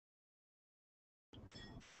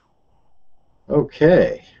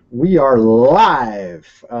Okay, we are live.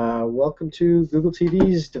 Welcome to Google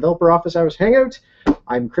TV's Developer Office Hours Hangout.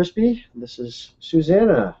 I'm Crispy. This is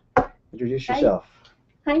Susanna. Introduce yourself.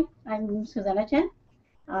 Hi, I'm Susanna Chen.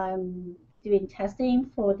 I'm doing testing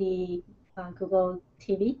for the Google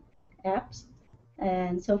TV apps,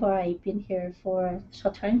 and so far I've been here for a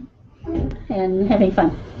short time and having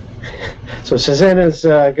fun. So Susanna is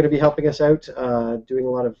going to be helping us out, doing a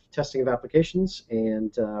lot of testing of applications,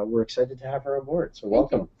 and we're excited to have her on board. So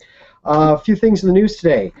welcome. A few things in the news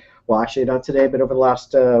today. Well, actually not today, but over the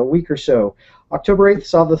last week or so. October 8th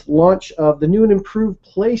saw the launch of the new and improved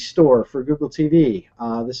Play Store for Google TV.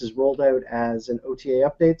 This is rolled out as an OTA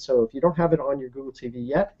update, so if you don't have it on your Google TV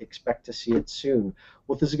yet, expect to see it soon.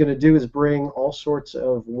 What this is going to do is bring all sorts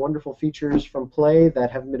of wonderful features from Play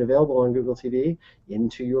that haven't been available on Google TV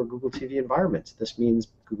into your Google TV environment. This means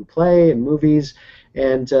Google Play and movies,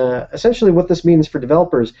 and essentially what this means for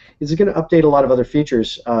developers is it's going to update a lot of other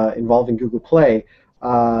features involving Google Play,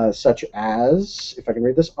 such as, if I can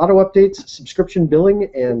read this, auto updates, subscription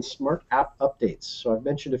billing, and smart app updates. So I've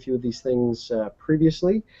mentioned a few of these things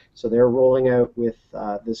previously, so they're rolling out with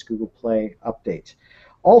this Google Play update.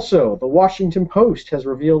 Also, the Washington Post has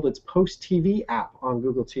revealed its Post TV app on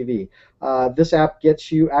Google TV. This app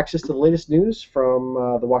gets you access to the latest news from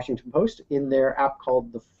the Washington Post in their app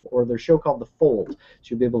called their show called The Fold. So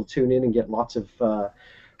you'll be able to tune in and get lots of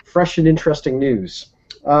fresh and interesting news.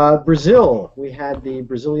 Brazil, we had the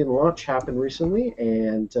Brazilian launch happen recently,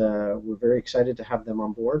 and we're very excited to have them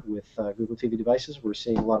on board with Google TV devices. We're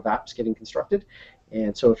seeing a lot of apps getting constructed,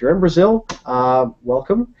 and so if you're in Brazil,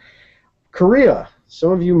 welcome. Korea,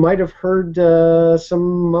 some of you might have heard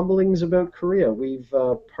some mumblings about Korea. We've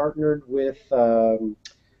partnered with LG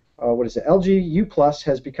U+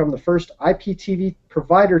 has become the first IPTV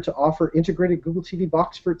provider to offer integrated Google TV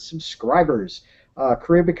box for its subscribers.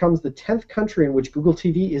 Korea becomes the 10th country in which Google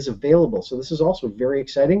TV is available. So this is also very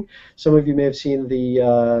exciting. Some of you may have seen the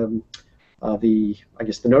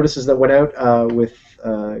notices that went out with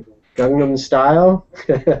Gangnam Style.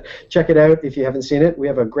 Check it out if you haven't seen it. We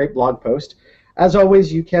have a great blog post. As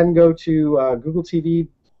always, you can go to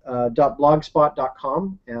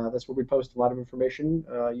googletv.blogspot.com. That's where we post a lot of information,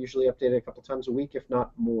 usually updated a couple times a week, if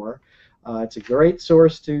not more. It's a great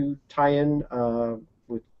source to tie in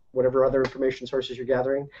with whatever other information sources you're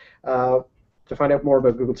gathering to find out more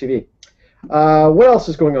about Google TV. What else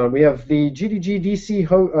is going on? We have the GDG-DC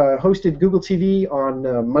hosted Google TV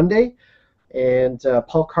on Monday, and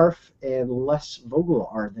Paul Karpf and Les Vogel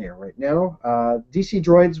are there right now. DC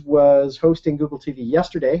Droids was hosting Google TV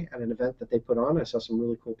yesterday at an event that they put on. I saw some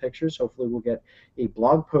really cool pictures. Hopefully we'll get a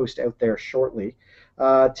blog post out there shortly.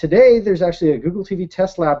 Today there's actually a Google TV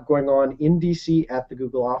test lab going on in DC at the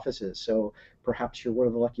Google offices, so perhaps you're one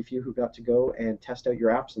of the lucky few who got to go and test out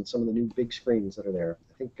your apps on some of the new big screens that are there.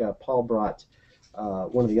 I think Paul brought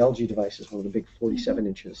one of the LG devices, one of the big 47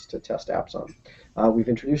 inches to test apps on. We've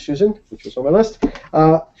introduced Susan, which was on my list.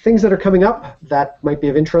 Things that are coming up that might be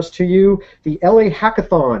of interest to you. The LA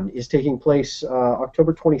Hackathon is taking place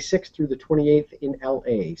October 26th through the 28th in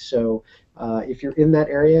LA. So if you're in that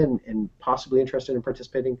area and possibly interested in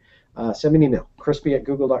participating, send me an email,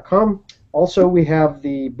 crispy@google.com. Also, we have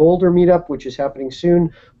the Boulder meetup, which is happening soon.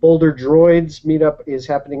 Boulder Droids meetup is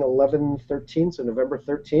happening 11/13, so November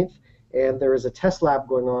 13th. And there is a test lab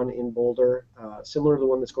going on in Boulder, similar to the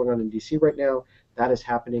one that's going on in DC right now. That is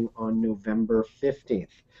happening on November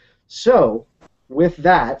 15th. So, with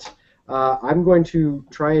that, I'm going to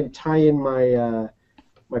try and tie in my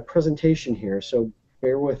my presentation here. So,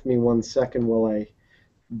 bear with me 1 second while I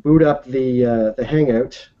boot up the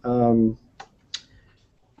Hangout.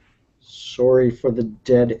 Sorry for the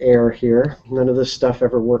dead air here. None of this stuff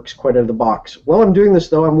ever works quite out of the box. While I'm doing this,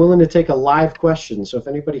 though, I'm willing to take a live question. So if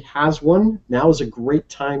anybody has one, now is a great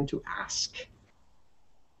time to ask.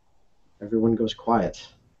 Everyone goes quiet.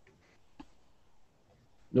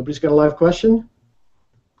 Nobody's got a live question?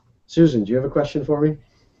 Susan, do you have a question for me?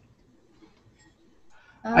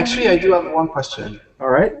 Actually, I do have one question. All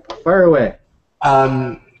right, fire away.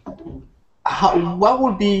 What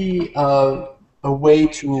would be a way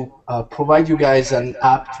to provide you guys an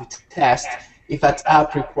app to test if that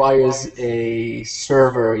app requires a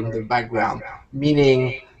server in the background?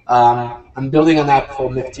 Meaning, I'm building an app for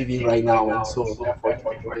MIFTV right now, and so therefore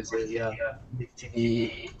there is a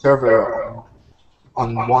MIFTV server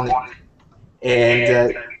on one end.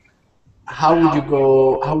 And how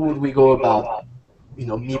would we go about,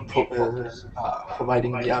 me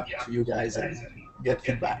providing the app to you guys and get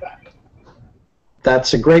feedback?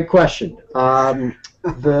 That's a great question. The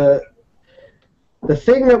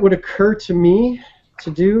thing that would occur to me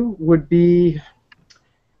to do would be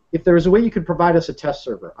if there was a way you could provide us a test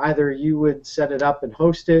server, either you would set it up and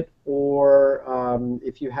host it, or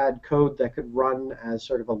if you had code that could run as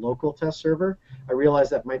sort of a local test server. I realize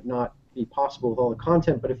that might not be possible with all the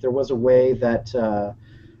content, but if there was a way that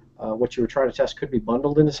what you were trying to test could be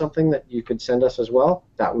bundled into something that you could send us as well,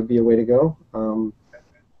 that would be a way to go.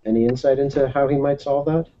 Any insight into how he might solve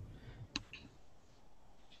that?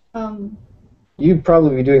 You'd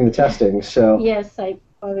probably be doing the testing, so. Yes, I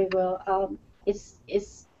probably will.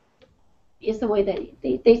 It's the way that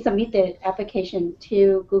they submit their application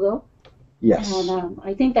to Google. Yes. And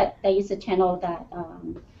I think that there is a channel that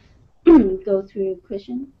go through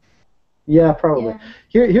Christian. Yeah, probably.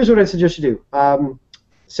 Yeah. Here's what I suggest you do.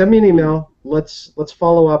 Send me an email. Let's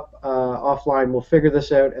follow up offline. We'll figure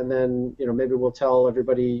this out, and then maybe we'll tell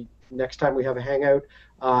everybody next time we have a hangout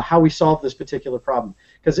how we solve this particular problem,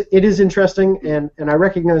 because it is interesting, and I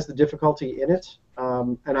recognize the difficulty in it,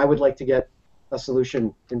 and I would like to get a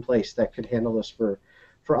solution in place that could handle this for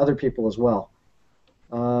other people as well.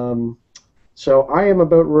 So I am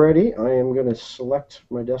about ready. I am going to select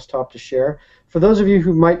my desktop to share. For those of you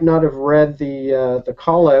who might not have read the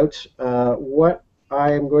call out, what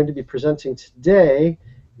I am going to be presenting today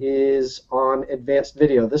is on advanced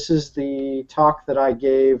video. This is the talk that I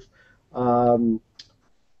gave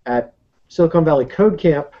at Silicon Valley Code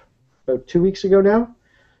Camp about 2 weeks ago now.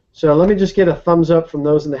 So let me just get a thumbs up from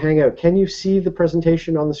those in the Hangout. Can you see the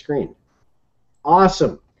presentation on the screen?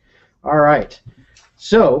 Awesome. All right.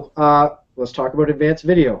 So let's talk about advanced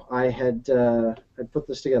video. I had put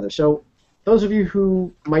this together. So those of you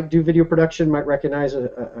who might do video production might recognize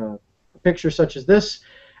a picture such as this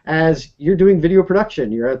as you're doing video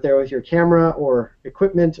production. You're out there with your camera or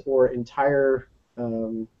equipment or entire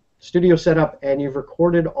studio setup, and you've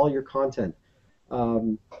recorded all your content.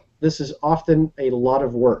 This is often a lot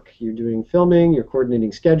of work. You're doing filming, you're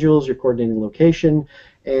coordinating schedules, you're coordinating location,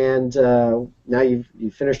 and now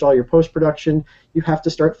you've finished all your post-production. You have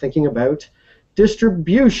to start thinking about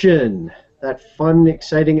distribution, that fun,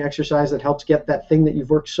 exciting exercise that helps get that thing that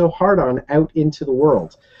you've worked so hard on out into the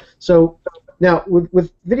world. So now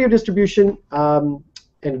with video distribution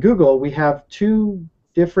and Google, we have two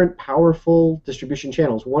different powerful distribution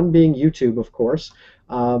channels, one being YouTube, of course,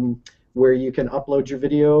 where you can upload your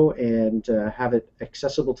video and have it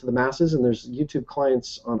accessible to the masses, and there's YouTube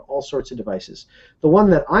clients on all sorts of devices. The one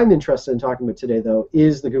that I'm interested in talking about today, though,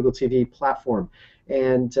 is the Google TV platform,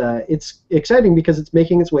 and it's exciting because it's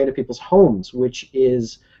making its way into people's homes, which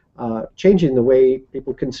is changing the way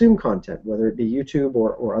people consume content, whether it be YouTube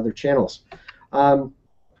or other channels. A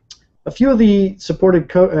few of the supported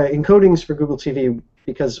encodings for Google TV,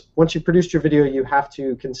 because once you've produced your video, you have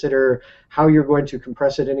to consider how you're going to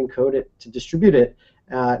compress it and encode it to distribute it.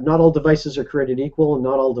 Not all devices are created equal, and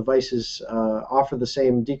not all devices offer the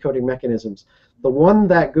same decoding mechanisms. The ones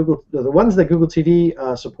that Google TV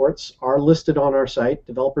supports are listed on our site,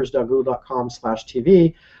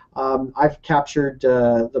 developers.google.com/TV. I've captured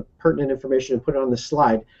the pertinent information and put it on this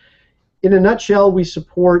slide. In a nutshell, we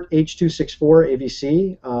support H.264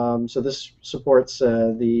 AVC. So this supports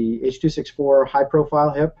the H.264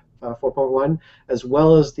 high-profile HIP 4.1, as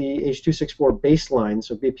well as the H.264 baseline,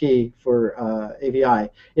 so BP for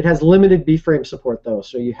AVI. It has limited B-frame support, though,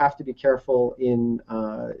 so you have to be careful in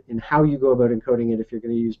how you go about encoding it if you're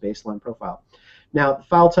going to use baseline profile. Now, the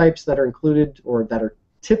file types that are included or that are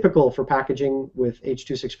typical for packaging with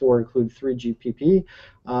H.264 include 3GPP,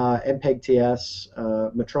 MPEG-TS,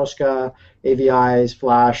 Matroska, AVIs,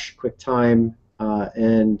 Flash, QuickTime,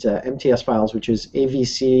 and MTS files, which is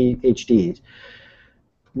AVC HD.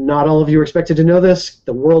 Not all of you are expected to know this.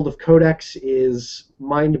 The world of codecs is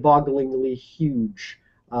mind-bogglingly huge.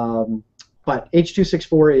 But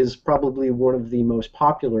H.264 is probably one of the most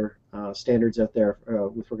popular standards out there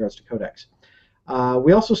with regards to codecs.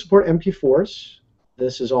 We also support MP4s.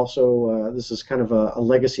 This is also this is kind of a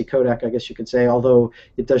legacy codec, I guess you could say, although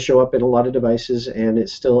it does show up in a lot of devices and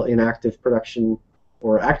it's still in active production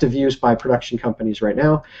or active use by production companies right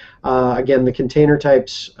now. Again, the container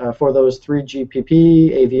types for those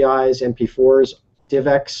 3GPP, AVIs, MP4s,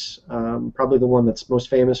 DivX, probably the one that's most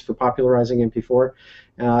famous for popularizing MP4,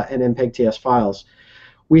 and MPEG-TS files.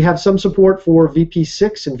 We have some support for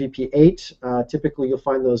VP6 and VP8. Typically, you'll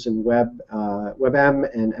find those in WebM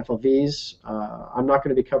and FLVs. I'm not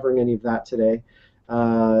going to be covering any of that today.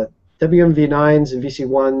 WMV9s and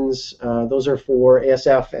VC1s, those are for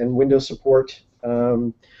ASF and Windows support,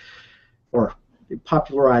 or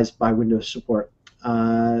popularized by Windows support.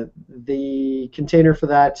 The container for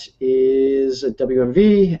that is a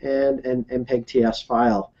WMV and an MPEG-TS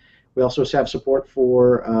file. We also have support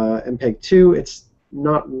for MPEG-2. It's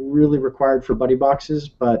not really required for buddy boxes,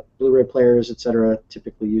 but Blu-ray players, etc.,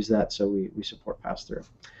 typically use that, so we support pass-through.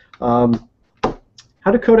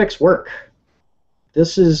 How do codecs work?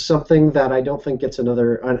 This is something that I don't think gets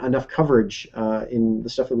enough coverage in the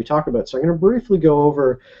stuff that we talk about. So I'm going to briefly go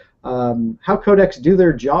over how codecs do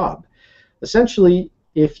their job. Essentially,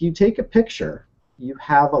 if you take a picture, you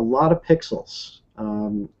have a lot of pixels.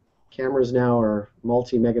 Cameras now are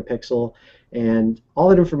multi-megapixel, and all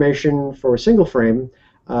that information for a single frame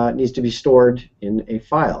needs to be stored in a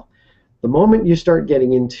file. The moment you start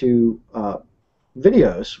getting into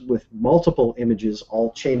videos with multiple images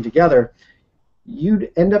all chained together,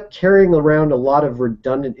 you'd end up carrying around a lot of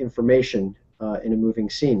redundant information in a moving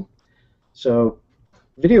scene. So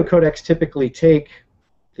video codecs typically take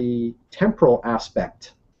the temporal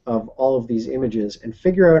aspect of all of these images and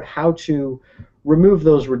figure out how to remove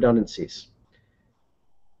those redundancies.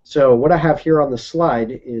 So what I have here on the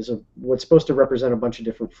slide is what's supposed to represent a bunch of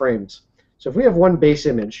different frames. So if we have one base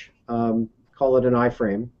image, call it an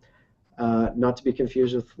iframe, not to be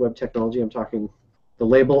confused with web technology, I'm talking the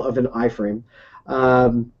label of an iframe.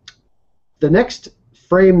 The next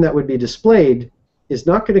frame that would be displayed is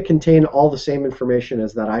not going to contain all the same information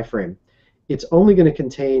as that iframe. It's only going to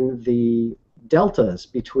contain the deltas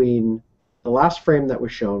between the last frame that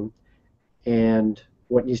was shown and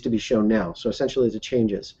what needs to be shown now. So essentially, the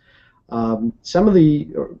changes. Some of the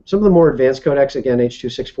more advanced codecs, again,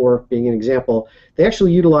 H.264 being an example, they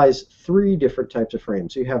actually utilize 3 different types of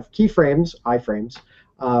frames. So you have keyframes, iframes,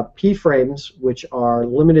 P frames, which are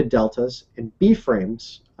limited deltas, and B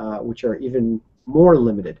frames, which are even more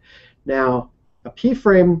limited. Now, a P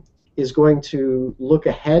frame is going to look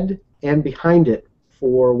ahead and behind it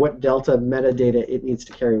for what delta metadata it needs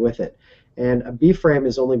to carry with it. And a B frame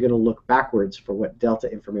is only going to look backwards for what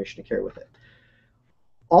delta information to carry with it.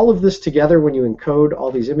 All of this together, when you encode all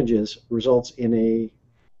these images, results in a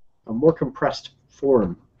more compressed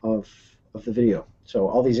form of the video. So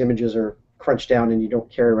all these images are crunched down and you don't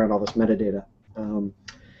carry around all this metadata.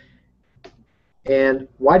 And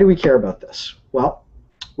why do we care about this? Well,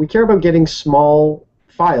 we care about getting small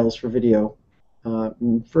files for video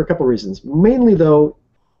for a couple reasons. Mainly, though,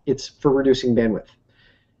 it's for reducing bandwidth.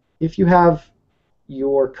 If you have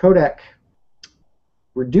your codec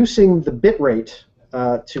reducing the bit rate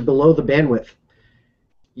to below the bandwidth,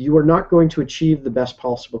 you are not going to achieve the best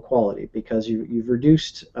possible quality because you've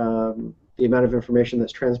reduced the amount of information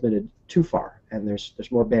that's transmitted too far, and there's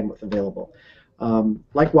more bandwidth available.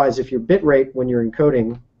 Likewise, if your bit rate when you're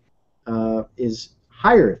encoding is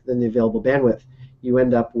higher than the available bandwidth, you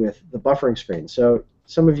end up with the buffering screen. So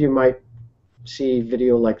some of you might see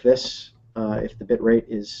video like this if the bit rate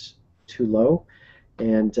is too low,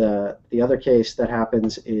 and the other case that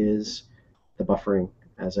happens is the buffering,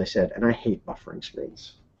 as I said, and I hate buffering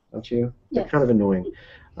screens, don't you? Yes. They're kind of annoying.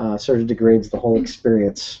 Sort of degrades the whole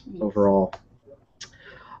experience overall.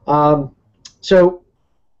 So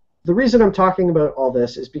the reason I'm talking about all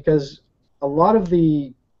this is because a lot of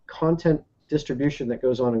the content distribution that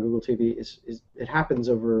goes on Google TV it happens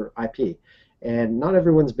over IP, and not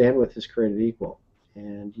everyone's bandwidth is created equal,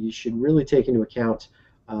 and you should really take into account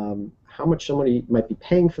how much somebody might be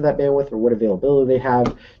paying for that bandwidth or what availability they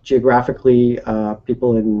have. Geographically,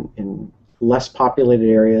 people in less populated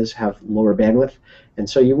areas have lower bandwidth, and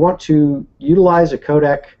so you want to utilize a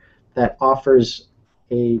codec that offers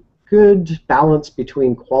a good balance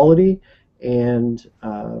between quality and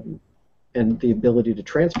the ability to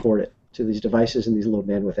transport it to these devices in these low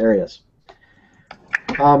bandwidth areas.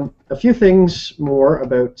 A few things more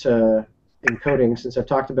about encoding, since I've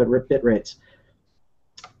talked about bit rates.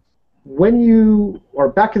 When you, or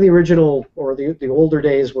back in the original, or the older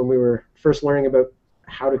days when we were first learning about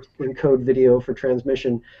how to encode video for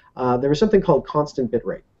transmission, there was something called constant bit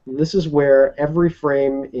rate. And this is where every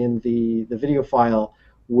frame in the video file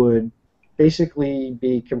would basically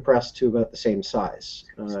be compressed to about the same size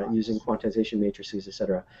using quantization matrices,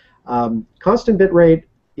 etc. Constant bit rate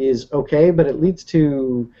is okay, but it leads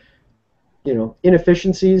to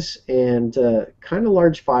inefficiencies and kind of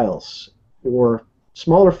large files or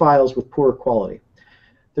smaller files with poor quality.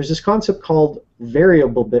 There's this concept called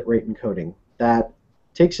variable bitrate encoding that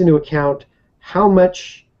takes into account how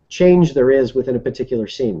much change there is within a particular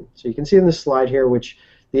scene. So you can see in this slide here, which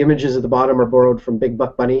the images at the bottom are borrowed from Big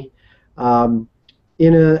Buck Bunny. In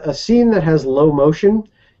a scene that has low motion,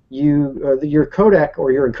 your codec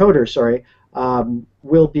or your encoder, sorry,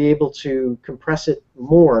 will be able to compress it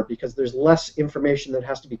more because there's less information that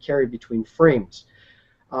has to be carried between frames.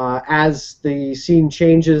 As the scene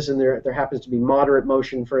changes and there happens to be moderate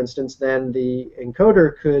motion, for instance, then the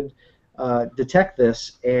encoder could detect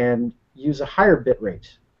this and use a higher bit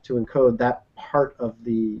rate to to encode that part of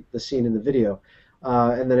the scene in the video.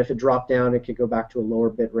 And then if it dropped down, it could go back to a lower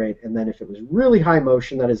bit rate. And then if it was really high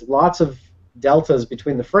motion, that is lots of deltas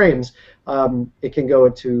between the frames, it can go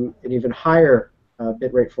into an even higher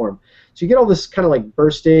bit rate form. So you get all this kind of like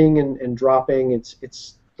bursting and dropping.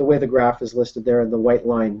 It's the way the graph is listed there in the white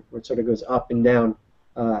line, where it sort of goes up and down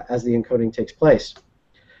as the encoding takes place.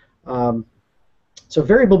 So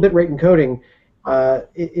variable bitrate encoding,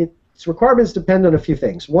 its requirements depend on a few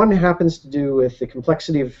things. One happens to do with the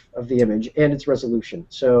complexity of the image and its resolution.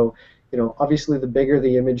 So, obviously the bigger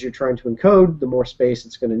the image you're trying to encode, the more space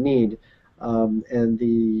it's going to need. And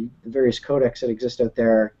the various codecs that exist out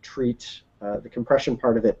there treat the compression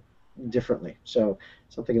part of it differently. So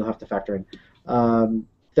something you'll have to factor in.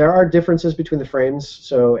 There are differences between the frames.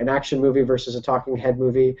 So an action movie versus a talking head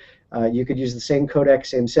movie, you could use the same codec,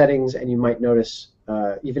 same settings, and you might notice,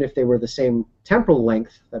 even if they were the same temporal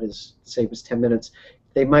length, that is the same as 10 minutes,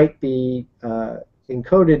 they might be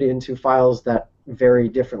encoded into files that vary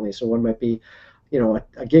differently. So one might be,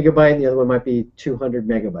 a gigabyte, and the other one might be 200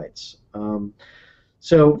 megabytes.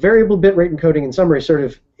 So variable bitrate encoding, in summary,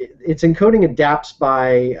 its encoding adapts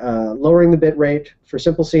by lowering the bit rate for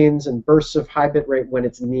simple scenes and bursts of high bit rate when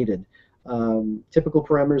it's needed. Typical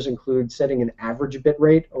parameters include setting an average bit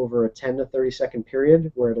rate over a 10 to 30 second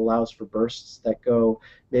period, where it allows for bursts that go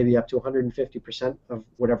maybe up to 150% of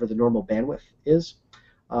whatever the normal bandwidth is.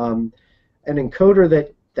 An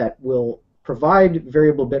encoder that will provide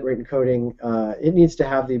variable bitrate encoding, it needs to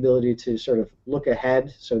have the ability to sort of look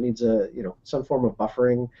ahead, so it needs some form of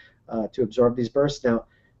buffering to absorb these bursts. Now,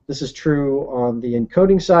 this is true on the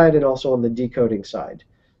encoding side and also on the decoding side.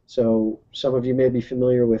 So some of you may be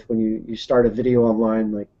familiar with when you start a video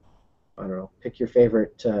online, like, I don't know, pick your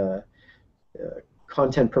favorite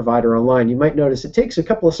content provider online. You might notice it takes a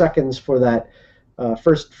couple of seconds for that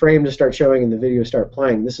first frame to start showing and the video start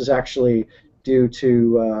playing. This is actually due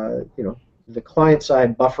to the client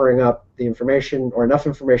side buffering up the information, or enough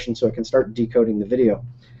information so it can start decoding the video.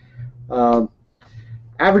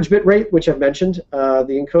 Average bit rate, which I've mentioned,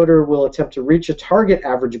 the encoder will attempt to reach a target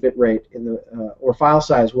average bit rate in the or file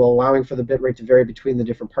size, while allowing for the bit rate to vary between the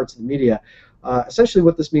different parts of the media. Essentially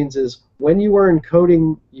what this means is when you are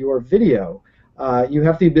encoding your video, you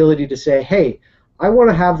have the ability to say, hey, I want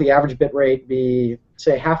to have the average bit rate be,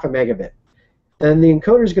 say, 0.5 megabit. Then the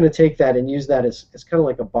encoder is going to take that and use that as kind of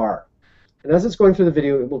like a bar. And as it's going through the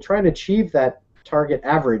video, it will try and achieve that target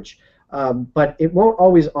average, but it won't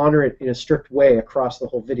always honor it in a strict way across the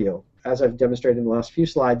whole video. As I've demonstrated in the last few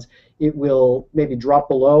slides, it will maybe drop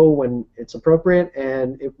below when it's appropriate,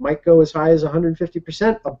 and it might go as high as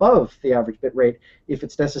 150% above the average bit rate if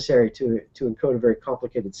it's necessary to encode a very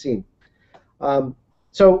complicated scene.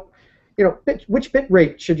 Which bit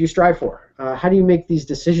rate should you strive for? How do you make these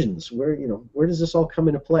decisions? Where does this all come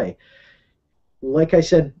into play? Like I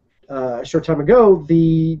said a short time ago,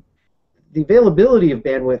 the availability of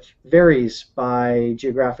bandwidth varies by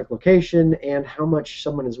geographic location and how much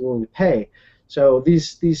someone is willing to pay. So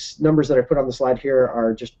these numbers that I put on the slide here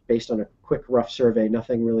are just based on a quick rough survey,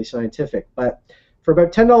 nothing really scientific. But for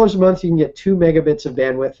about $10 a month, you can get 2 megabits of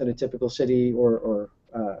bandwidth in a typical city or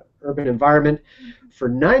urban environment. For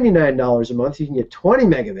 $99 a month, you can get 20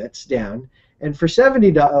 megabits down. And for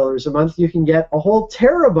 $70 a month, you can get a whole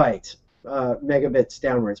terabyte megabits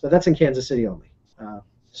downwards. But that's in Kansas City only.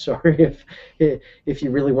 Sorry if you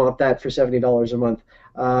really want that for $70 a month.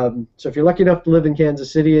 So if you're lucky enough to live in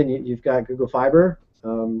Kansas City and you've got Google Fiber,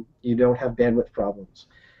 you don't have bandwidth problems.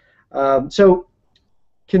 So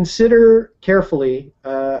consider carefully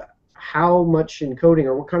how much encoding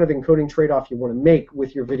or what kind of encoding trade-off you want to make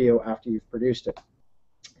with your video after you've produced it.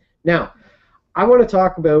 Now, I want to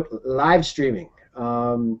talk about live streaming.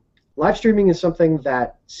 Live streaming is something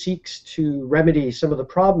that seeks to remedy some of the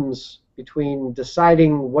problems between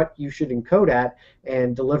deciding what you should encode at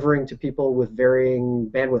and delivering to people with varying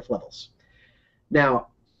bandwidth levels. Now,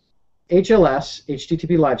 HLS,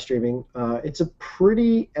 HTTP live streaming, it's a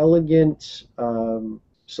pretty elegant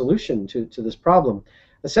solution to this problem.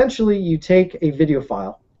 Essentially, you take a video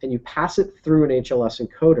file and you pass it through an HLS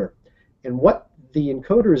encoder. And what the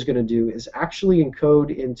encoder is going to do is actually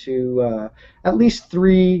encode into at least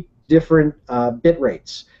 3 different bit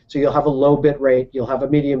rates. So you'll have a low bit rate, you'll have a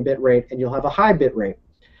medium bit rate, and you'll have a high bit rate.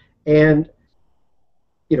 And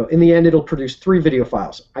in the end, it'll produce 3 video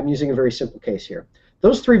files. I'm using a very simple case here.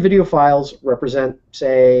 Those 3 video files represent,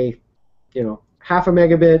 say, 0.5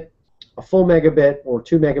 megabit, a full megabit, or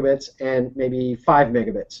 2 megabits, and maybe 5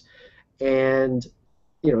 megabits. And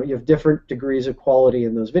you have different degrees of quality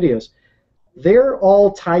in those videos. They're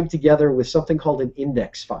all tied together with something called an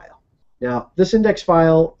index file. Now, this index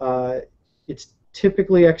file, it's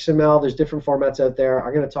typically XML. There's different formats out there.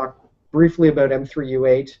 I'm going to talk briefly about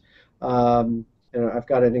M3U8, and I've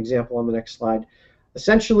got an example on the next slide.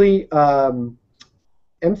 Essentially,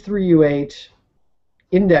 M3U8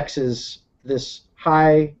 indexes this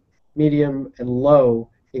high, medium, and low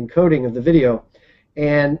encoding of the video,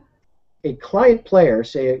 and a client player,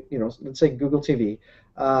 say, let's say Google TV,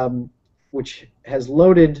 which has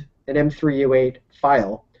loaded an M3U8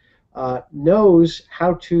 file, knows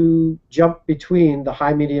how to jump between the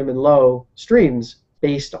high, medium, and low streams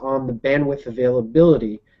based on the bandwidth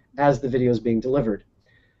availability as the video is being delivered.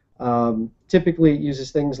 Typically, it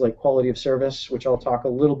uses things like quality of service, which I'll talk a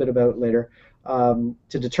little bit about later, to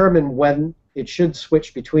determine when it should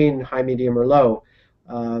switch between high, medium, or low.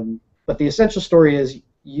 But the essential story is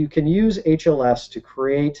you can use HLS to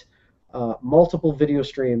create multiple video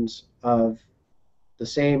streams of the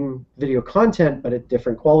same video content but at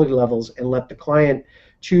different quality levels, and let the client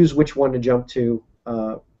choose which one to jump to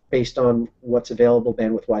based on what's available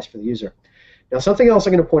bandwidth-wise for the user. Now, something else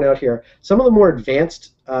I'm going to point out here, some of the more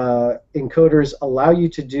advanced encoders allow you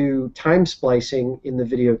to do time splicing in the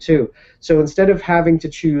video too. So instead of having to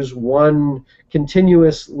choose one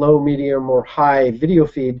continuous low, medium, or high video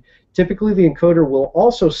feed, typically the encoder will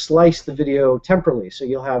also slice the video temporally. So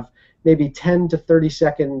you'll have maybe 10 to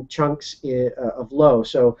 30-second chunks of low.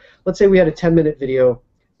 So let's say we had a 10-minute video,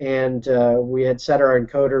 and we had set our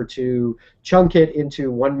encoder to chunk it into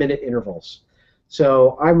 1-minute intervals.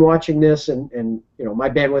 So I'm watching this, and my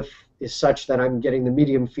bandwidth is such that I'm getting the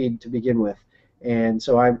medium feed to begin with. And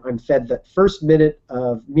so I'm fed that first minute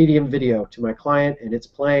of medium video to my client, and it's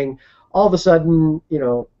playing. All of a sudden,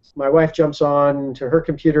 my wife jumps on to her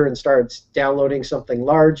computer and starts downloading something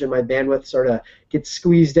large, and my bandwidth sort of gets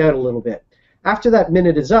squeezed out a little bit. After that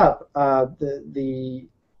minute is up, the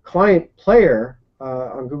client player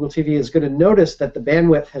on Google TV is going to notice that the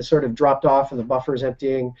bandwidth has sort of dropped off and the buffer is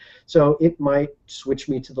emptying, so it might switch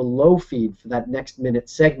me to the low feed for that next minute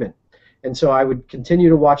segment. And so I would continue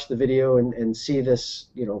to watch the video and see this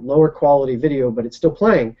lower quality video, but it's still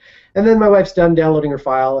playing. And then my wife's done downloading her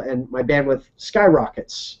file, and my bandwidth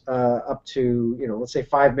skyrockets up to let's say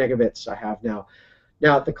 5 megabits I have now.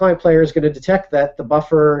 Now the client player is going to detect that the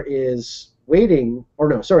buffer is waiting, or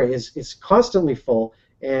no, sorry, is constantly full,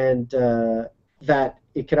 and that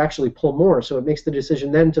it could actually pull more. So it makes the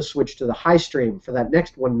decision then to switch to the high stream for that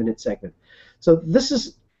next 1-minute segment. So this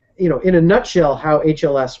is in a nutshell, how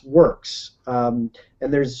HLS works. And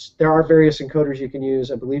there are various encoders you can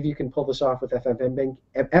use. I believe you can pull this off with FFmpeg.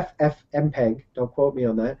 Don't quote me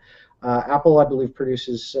on that. Apple, I believe,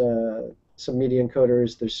 produces some media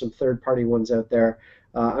encoders. There's some third-party ones out there.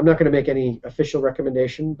 I'm not going to make any official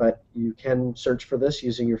recommendation, but you can search for this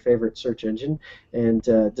using your favorite search engine and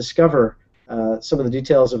discover some of the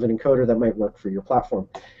details of an encoder that might work for your platform.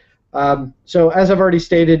 So as I've already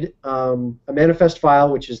stated, a manifest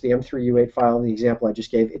file, which is the M3U8 file in the example I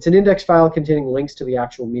just gave, it's an index file containing links to the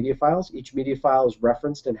actual media files. Each media file is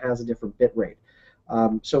referenced and has a different bit rate.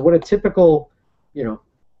 So what a typical,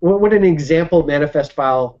 what an example manifest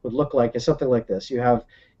file would look like is something like this. You have,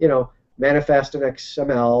 manifest and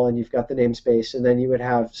XML, and you've got the namespace, and then you would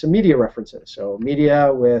have some media references. So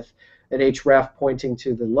media with an href pointing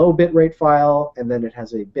to the low bitrate file, and then it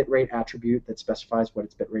has a bitrate attribute that specifies what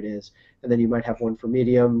its bitrate is. And then you might have one for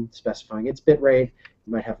medium specifying its bitrate.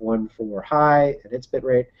 You might have one for high and its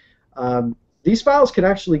bitrate. These files can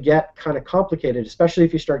actually get kind of complicated, especially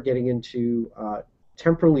if you start getting into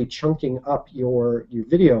temporally chunking up your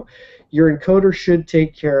video. Your encoder should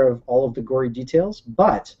take care of all of the gory details,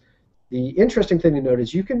 but the interesting thing to note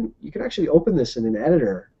is you can actually open this in an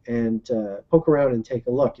editor and poke around and take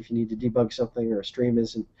a look if you need to debug something or a stream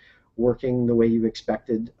isn't working the way you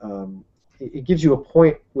expected. It gives you a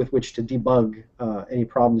point with which to debug any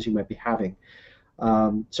problems you might be having.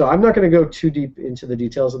 So I'm not going to go too deep into the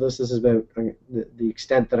details of this. This is about the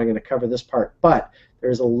extent that I'm going to cover this part. But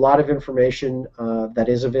there's a lot of information that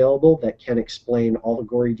is available that can explain all the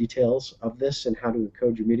gory details of this and how to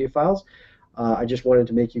encode your media files. I just wanted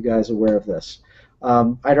to make you guys aware of this.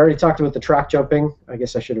 I'd already talked about the track jumping. I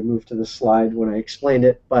guess I should have moved to this slide when I explained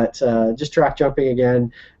it, but just track jumping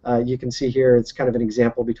again. You can see here it's kind of an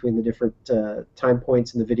example between the different time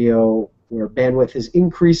points in the video where bandwidth is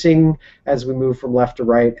increasing as we move from left to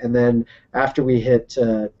right, and then after we hit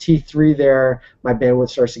T3 there, my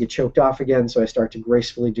bandwidth starts to get choked off again, so I start to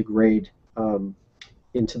gracefully degrade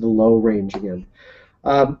into the low range again.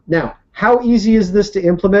 Now, how easy is this to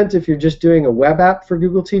implement if you're just doing a web app for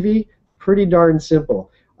Google TV? Pretty darn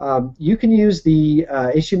simple. You can use the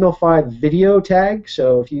HTML5 video tag.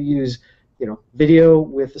 So if you use, video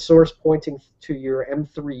with the source pointing to your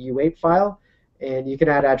M3U8 file, and you can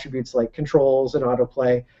add attributes like controls and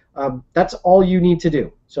autoplay. That's all you need to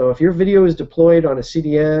do. So if your video is deployed on a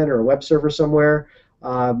CDN or a web server somewhere,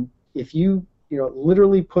 if you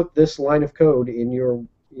literally put this line of code in your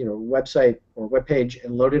website or web page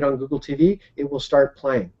and load it on Google TV, it will start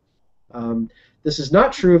playing. This is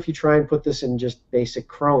not true if you try and put this in just basic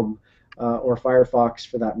Chrome or Firefox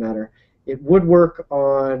for that matter. It would work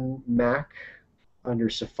on Mac under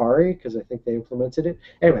Safari because I think they implemented it.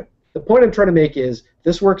 Anyway, the point I'm trying to make is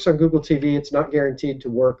this works on Google TV. It's not guaranteed to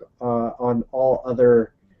work on all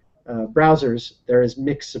other browsers. There is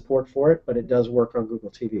mixed support for it, but it does work on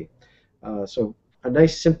Google TV. So a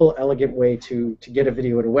nice, simple, elegant way to get a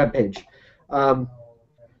video in a web page.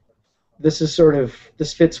 This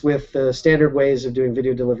fits with the standard ways of doing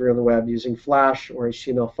video delivery on the web using Flash or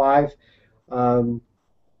HTML5.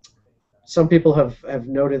 Some people have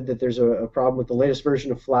noted that there's a problem with the latest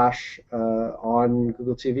version of Flash on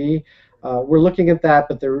Google TV. We're looking at that,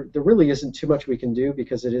 but there really isn't too much we can do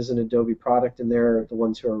because it is an Adobe product, and they're the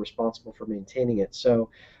ones who are responsible for maintaining it. So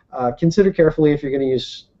consider carefully if you're going to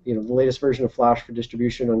use the latest version of Flash for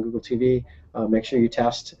distribution on Google TV. Make sure you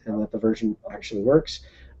test and that the version actually works.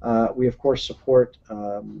 We, of course, support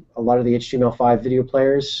a lot of the HTML5 video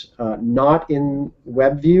players, not in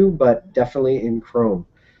WebView, but definitely in Chrome.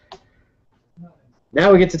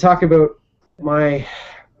 Now we get to talk about I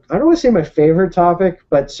don't want to say my favorite topic,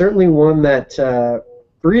 but certainly one that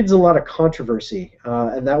breeds a lot of controversy,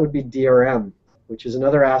 and that would be DRM, which is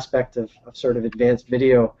another aspect of sort of advanced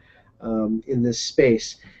video in this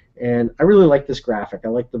space. And I really like this graphic. I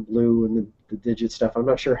like the blue and the digit stuff. I'm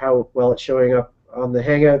not sure how well it's showing up on the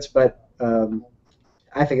Hangouts, but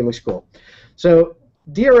I think it looks cool. So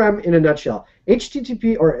DRM in a nutshell.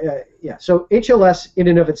 HTTP so HLS in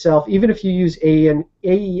and of itself, even if you use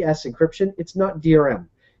AES encryption, it's not DRM.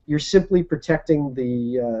 You're simply protecting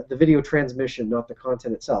the video transmission, not the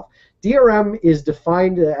content itself. DRM is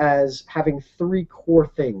defined as having three core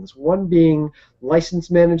things, one being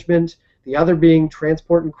license management, the other being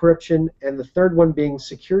transport encryption, and the third one being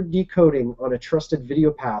secure decoding on a trusted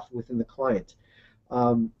video path within the client.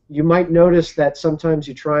 You might notice that sometimes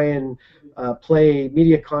you try and play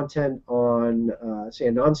media content on, say,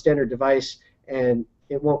 a non-standard device, and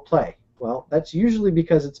it won't play. Well, that's usually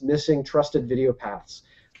because it's missing trusted video paths.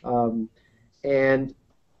 And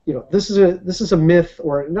this is a myth,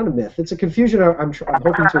 or not a myth. It's a confusion I'm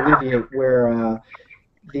hoping to alleviate, where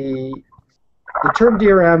the term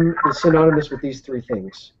DRM is synonymous with these three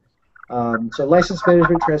things. So license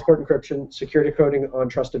management, transport encryption, secure decoding on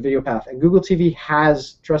trusted video path. And Google TV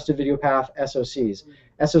has trusted video path SOCs.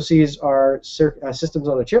 SOCs are systems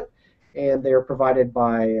on a chip, and they are provided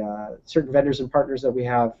by certain vendors and partners that we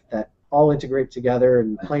have that all integrate together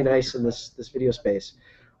and play nice in this video space.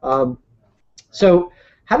 So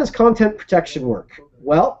how does content protection work?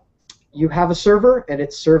 Well, you have a server, and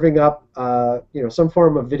it's serving up some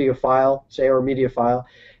form of video file, say, or media file,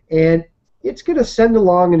 and it's going to send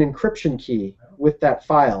along an encryption key with that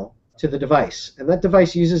file to the device, and that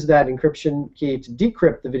device uses that encryption key to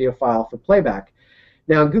decrypt the video file for playback.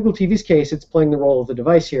 Now, in Google TV's case, it's playing the role of the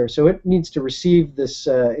device here, so it needs to receive this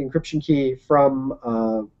encryption key from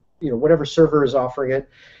whatever server is offering it,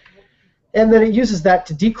 and then it uses that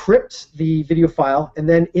to decrypt the video file, and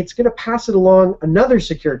then it's going to pass it along another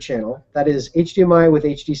secure channel, that is HDMI with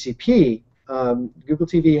HDCP. Google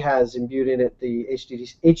TV has imbued in it the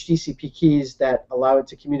HDCP keys that allow it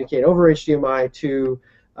to communicate over HDMI to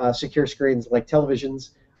secure screens like televisions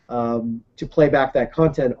to play back that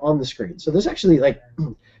content on the screen. So there's actually like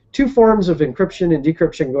two forms of encryption and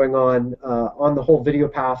decryption going on the whole video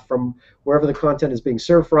path from wherever the content is being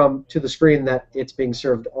served from to the screen that it's being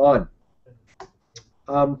served on.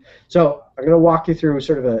 So I'm going to walk you through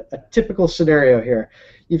sort of a typical scenario here.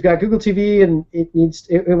 You've got Google TV, and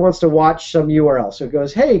it wants to watch some URL. So it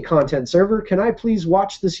goes, "Hey, content server, can I please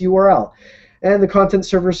watch this URL?" And the content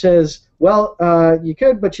server says, "Well, you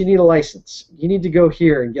could, but you need a license. You need to go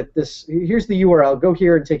here and get this. Here's the URL. Go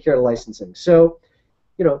here and take care of the licensing." So,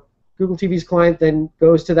 Google TV's client then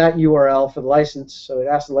goes to that URL for the license. So it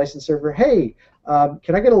asks the license server, "Hey,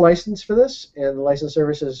 can I get a license for this?" And the license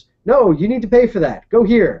server says, "No, you need to pay for that. Go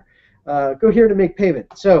here. Go here to make payment."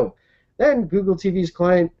 So then Google TV's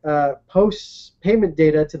client posts payment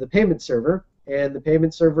data to the payment server, and the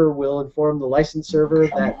payment server will inform the license server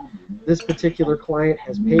that this particular client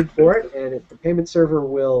has paid for it, and the payment server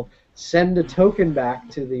will send a token back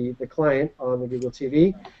to the client on the Google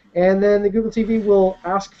TV, and then the Google TV will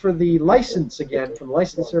ask for the license again from the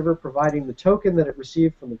license server, providing the token that it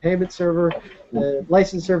received from the payment server. The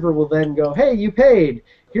license server will then go, "Hey, you paid.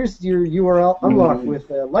 Here's your URL unlock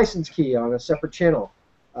with a license key on a separate channel."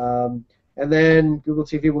 And then Google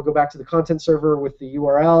TV will go back to the content server with the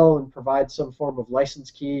URL and provide some form of license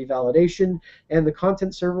key validation, and the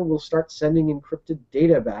content server will start sending encrypted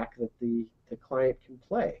data back that the client can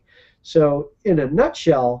play. So in a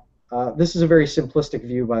nutshell, this is a very simplistic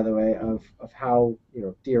view, by the way, of how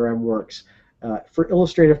DRM works for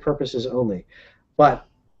illustrative purposes only. But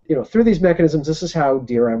through these mechanisms, this is how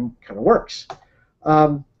DRM kind of works.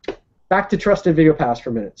 Back to trusted video paths for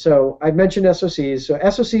a minute. So I mentioned SoCs. So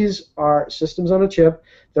SoCs are systems on a chip.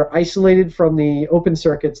 They're isolated from the open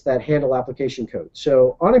circuits that handle application code.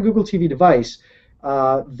 So on a Google TV device,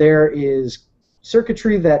 there is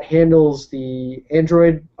circuitry that handles the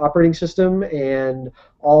Android operating system and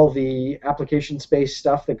all the application space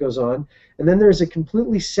stuff that goes on. And then there's a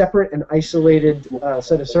completely separate and isolated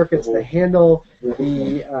set of circuits that handle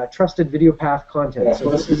the trusted video path content. So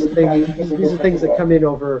these are things that come in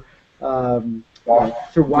over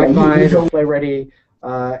through Wi-Fi or PlayReady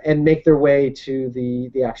and make their way to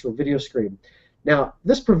the actual video screen. Now,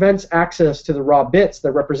 this prevents access to the raw bits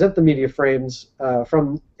that represent the media frames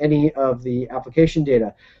from any of the application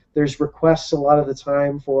data. There's requests a lot of the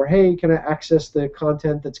time for, hey, can I access the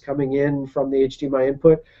content that's coming in from the HDMI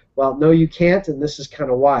input? Well, no, you can't, and this is kind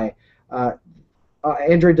of why.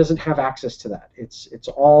 Android doesn't have access to that. It's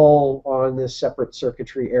all on this separate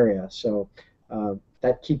circuitry area. So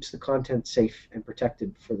that keeps the content safe and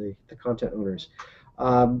protected for the content owners.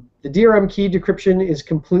 The DRM key decryption is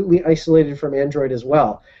completely isolated from Android as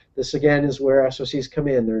well. This again is where SoCs come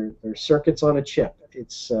in. They're circuits on a chip.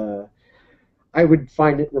 It's I would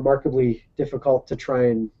find it remarkably difficult to try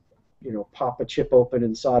and pop a chip open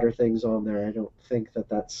and solder things on there. I don't think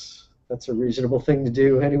that's a reasonable thing to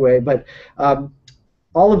do anyway. But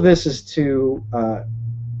all of this is to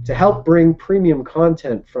help bring premium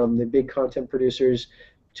content from the big content producers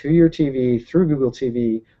to your TV through Google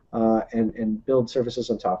TV and build services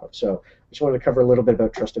on top of. So I just wanted to cover a little bit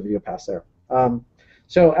about trusted video paths there.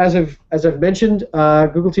 So as I've mentioned,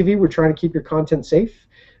 Google TV, we're trying to keep your content safe.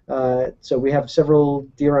 So we have several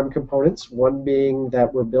DRM components, one being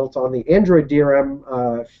that we're built on the Android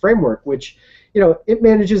DRM framework, which it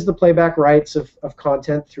manages the playback rights of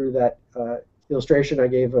content through that illustration I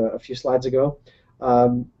gave a few slides ago.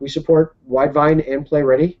 We support Widevine and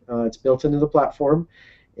PlayReady. It's built into the platform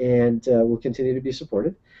and will continue to be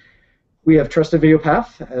supported. We have Trusted Video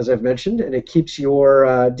Path, as I've mentioned, and it keeps your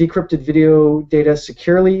decrypted video data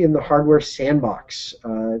securely in the hardware sandbox.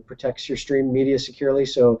 It protects your streamed media securely,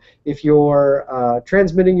 so if you're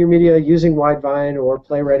transmitting your media using Widevine or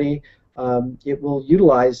PlayReady, it will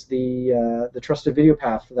utilize the Trusted Video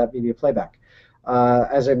Path for that media playback.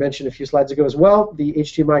 As I mentioned a few slides ago as well, the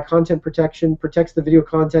HDMI content protection protects the video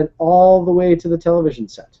content all the way to the television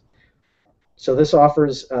set. So this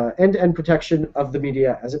offers end-to-end protection of the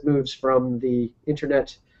media as it moves from the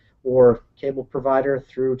internet or cable provider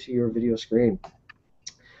through to your video screen.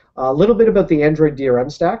 A little bit about the Android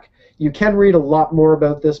DRM stack. You can read a lot more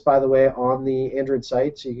about this, by the way, on the Android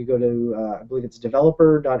site. So you can go to, I believe it's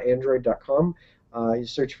developer.android.com. You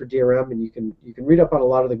search for DRM, and you can read up on a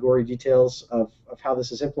lot of the gory details of how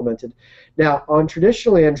this is implemented. Now, on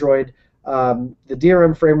traditional Android, the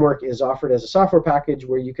DRM framework is offered as a software package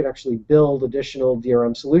where you can actually build additional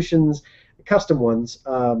DRM solutions, custom ones,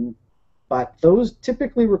 but those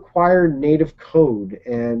typically require native code,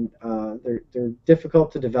 and they're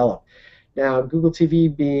difficult to develop. Now, Google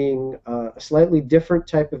TV being a slightly different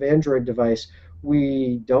type of Android device,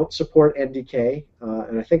 we don't support NDK,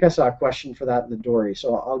 and I think I saw a question for that in the Dory,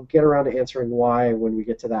 so I'll get around to answering why when we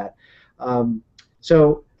get to that.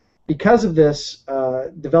 So because of this,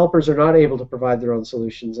 developers are not able to provide their own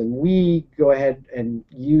solutions, and we go ahead and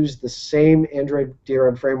use the same Android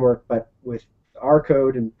DRM framework, but with our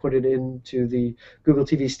code, and put it into the Google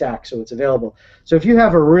TV stack so it's available. So if you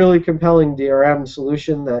have a really compelling DRM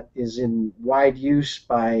solution that is in wide use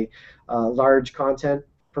by large content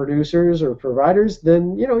producers or providers,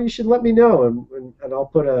 then you should let me know, and I'll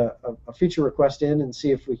put a feature request in and see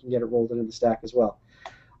if we can get it rolled into the stack as well.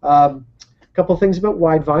 A couple things about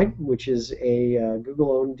Widevine, which is a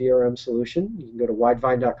Google-owned DRM solution. You can go to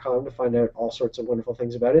widevine.com to find out all sorts of wonderful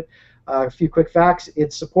things about it. A few quick facts.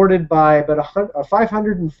 It's supported by about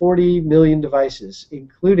 540 million devices,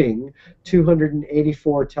 including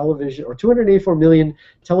 284 million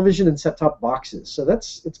television and set-top boxes. So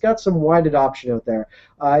it's got some wide adoption out there.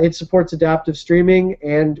 It supports adaptive streaming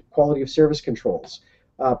and quality of service controls.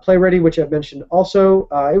 PlayReady, which I've mentioned also,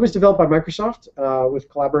 it was developed by Microsoft with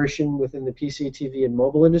collaboration within the PC, TV, and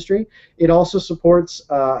mobile industry. It also supports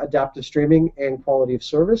adaptive streaming and quality of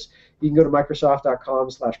service. You can go to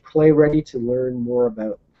microsoft.com/PlayReady to learn more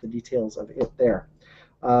about the details of it there.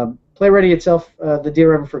 PlayReady itself, the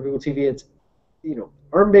DRM for Google TV, it's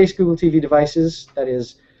ARM-based Google TV devices. That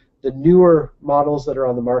is, the newer models that are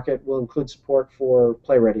on the market will include support for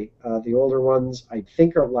PlayReady. The older ones, I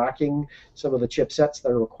think, are lacking some of the chipsets that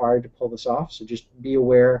are required to pull this off. So just be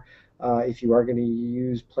aware if you are going to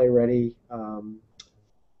use PlayReady,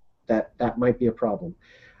 that might be a problem.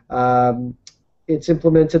 It's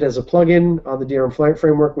implemented as a plugin on the DRM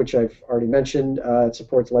framework, which I've already mentioned. It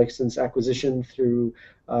supports license acquisition through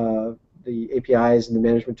the APIs and the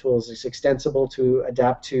management tools. It's extensible to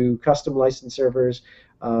adapt to custom license servers,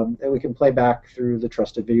 and we can play back through the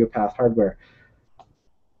trusted video path hardware.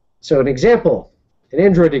 So an example, an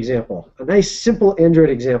Android example, a nice simple Android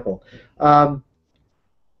example.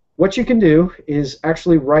 What you can do is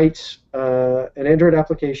actually write an Android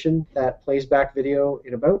application that plays back video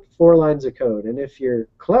in about 4 lines of code. And if you're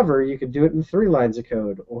clever, you could do it in 3 lines of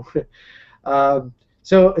code.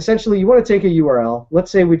 So essentially, you want to take a URL. Let's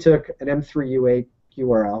say we took an M3U8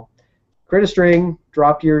 URL, create a string,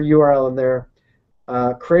 drop your URL in there,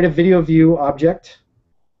 create a video view object,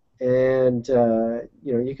 and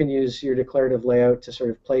you can use your declarative layout to sort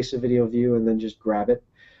of place a video view and then just grab it.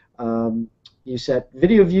 You set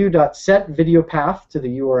videoView.setVideoPath to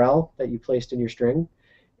the URL that you placed in your string,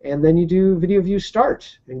 and then you do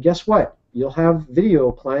videoViewStart. And guess what? You'll have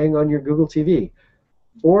video playing on your Google TV.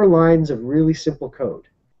 4 lines of really simple code.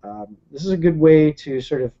 This is a good way to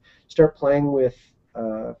sort of start playing with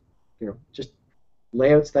just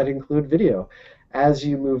layouts that include video. As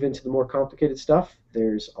you move into the more complicated stuff,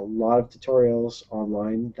 there's a lot of tutorials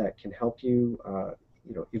online that can help you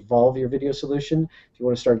evolve your video solution. If you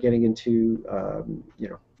want to start getting into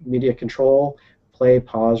media control, play,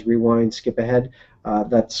 pause, rewind, skip ahead,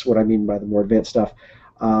 that's what I mean by the more advanced stuff.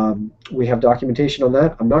 We have documentation on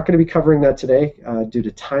that. I'm not going to be covering that today due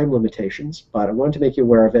to time limitations, but I wanted to make you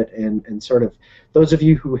aware of it, and sort of those of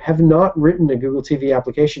you who have not written a Google TV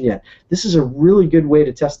application yet, this is a really good way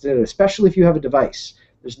to test it, especially if you have a device.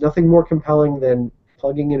 There's nothing more compelling than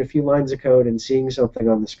plugging in a few lines of code and seeing something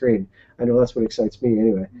on the screen. I know that's what excites me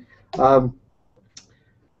anyway.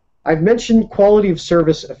 I've mentioned quality of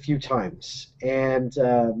service a few times, and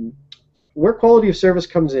where quality of service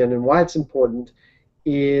comes in and why it's important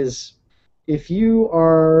is if you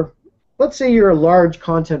are, let's say you're a large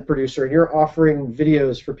content producer and you're offering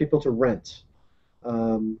videos for people to rent.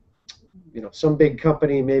 Some big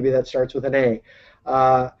company maybe that starts with an A.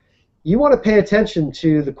 You want to pay attention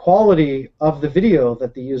to the quality of the video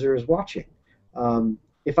that the user is watching.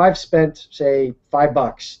 If I've spent, say,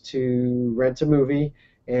 $5 to rent a movie,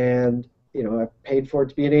 and I've paid for it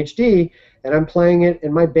to be in HD, and I'm playing it,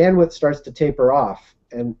 and my bandwidth starts to taper off,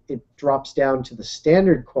 and it drops down to the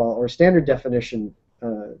standard standard definition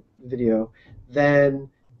video, then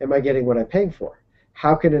am I getting what I'm paying for?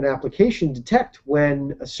 How can an application detect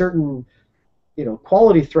when a certain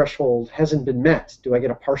quality threshold hasn't been met? Do I get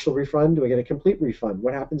a partial refund? Do I get a complete refund?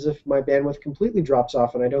 What happens if my bandwidth completely drops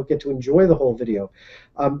off and I don't get to enjoy the whole video?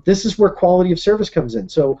 This is where quality of service comes in.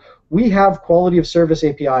 So we have quality of service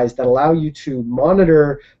APIs that allow you to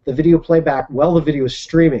monitor the video playback while the video is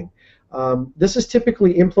streaming. This is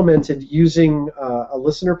typically implemented using a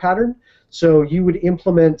listener pattern. So you would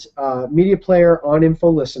implement media player on info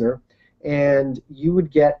listener, and you would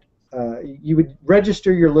get you would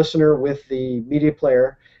register your listener with the media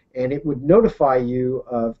player, and it would notify you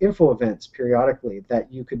of info events periodically that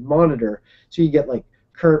you could monitor. So you get like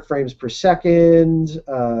current frames per second,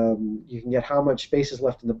 you can get how much space is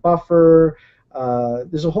left in the buffer.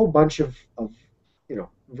 There's a whole bunch of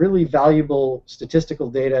really valuable statistical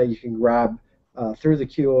data you can grab through the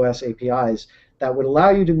QoS APIs that would allow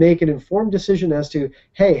you to make an informed decision as to,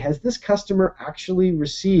 hey, has this customer actually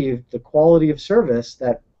received the quality of service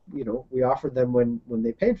that we offered them when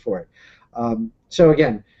they paid for it? So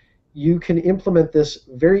again, you can implement this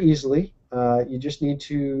very easily. You just need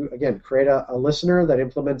to, again, create a listener that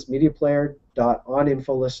implements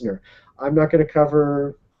mediaplayer.onInfoListener. I'm not going to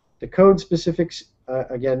cover the code specifics,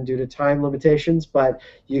 again, due to time limitations, but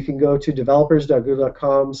you can go to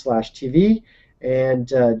developers.google.com/TV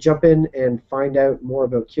and jump in and find out more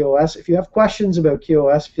about QoS. If you have questions about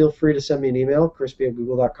QoS, feel free to send me an email,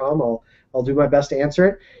 crispy@google.com. I'll do my best to answer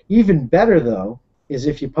it. Even better, though, is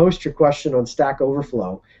if you post your question on Stack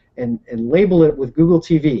Overflow and label it with Google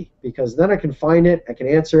TV, because then I can find it, I can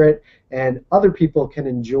answer it, and other people can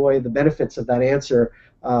enjoy the benefits of that answer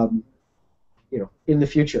in the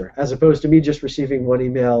future, as opposed to me just receiving one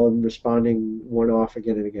email and responding one-off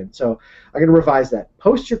again and again. So I'm going to revise that.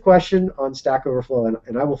 Post your question on Stack Overflow,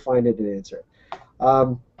 and I will find it and answer it.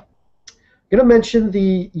 I'm going to mention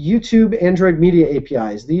the YouTube Android Media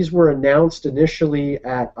APIs. These were announced initially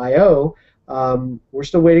at I/O We're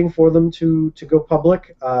still waiting for them to go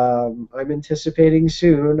public. I'm anticipating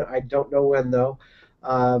soon. I don't know when, though.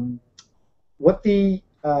 What the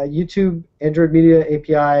YouTube Android Media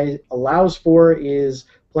API allows for is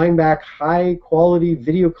playing back high-quality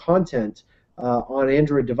video content on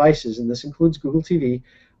Android devices, and this includes Google TV.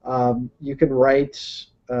 You can write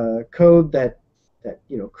code that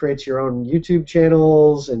creates your own YouTube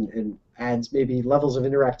channels and adds maybe levels of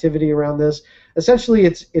interactivity around this. Essentially,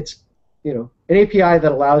 it's an API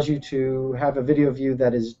that allows you to have a video view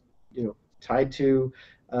that is tied to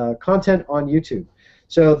content on YouTube.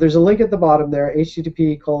 So there's a link at the bottom there,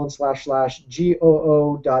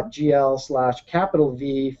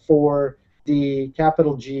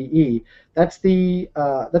 http://goo.gl/V4D GE.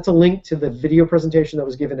 That's a link to the video presentation that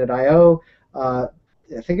was given at I/O. I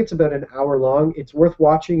think it's about an hour long. It's worth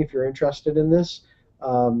watching if you're interested in this.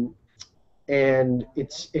 And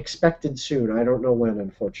it's expected soon. I don't know when,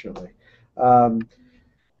 unfortunately.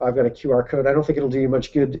 I've got a QR code. I don't think it'll do you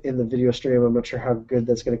much good in the video stream. I'm not sure how good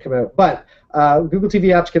that's going to come out. But Google TV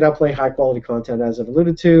apps can now play high-quality content, as I've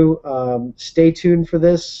alluded to. Stay tuned for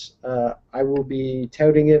this. I will be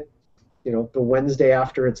touting it, the Wednesday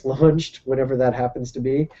after it's launched, whenever that happens to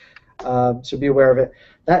be. So be aware of it.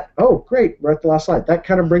 Oh, great. We're at the last slide. That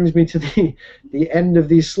kind of brings me to the end of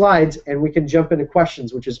these slides, and we can jump into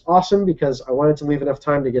questions, which is awesome because I wanted to leave enough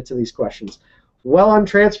time to get to these questions. While I'm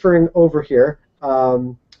transferring over here,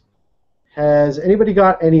 has anybody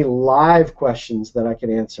got any live questions that I can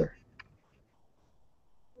answer?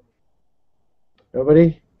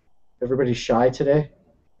 Nobody? Everybody's shy today?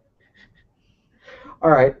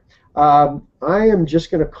 All right. I am just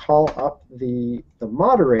going to call up the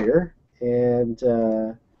moderator, and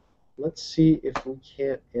let's see if we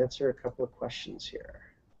can't answer a couple of questions here.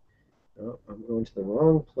 Oh, I'm going to the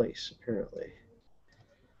wrong place, apparently.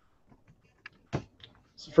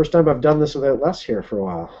 It's the first time I've done this without Les here for a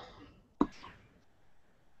while.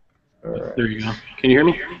 All right. There you go. Can you hear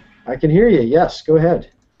me? I can hear you, yes. Go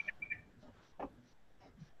ahead.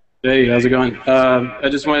 Hey, how's it going? I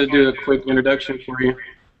just wanted to do a quick introduction for you.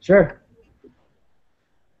 Sure.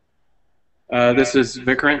 This is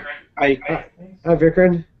Vikrant. Hi,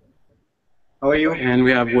 Vikrant. How are you? And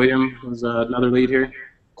we have William, who's another lead here.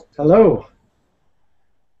 Hello.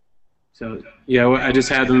 So, yeah, I just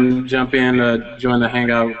had them jump in, join the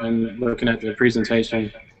Hangout, and looking at the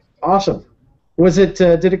presentation. Awesome. Was it?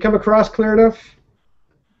 Did it come across clear enough?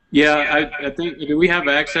 Yeah, I think. Do we have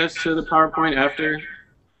access to the PowerPoint after?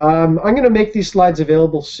 I'm going to make these slides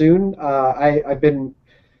available soon. I've been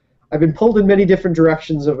pulled in many different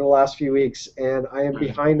directions over the last few weeks, and I am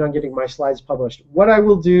behind on getting my slides published. What I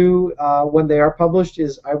will do when they are published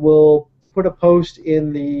is I will put a post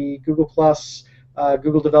in the Google Plus,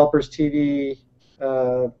 Google Developers TV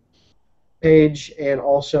page, and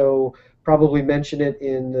also probably mention it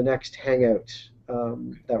in the next Hangout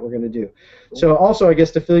that we're going to do. So also, I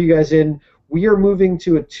guess to fill you guys in, we are moving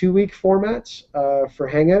to a 2-week format for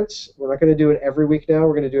Hangouts. We're not going to do it every week now.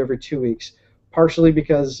 We're going to do it every 2 weeks, partially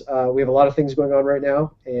because we have a lot of things going on right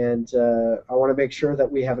now, and I want to make sure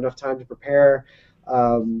that we have enough time to prepare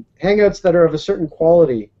Hangouts that are of a certain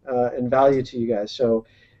quality and value to you guys. So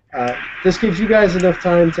this gives you guys enough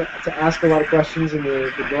time to ask a lot of questions in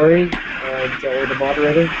the Dory and or the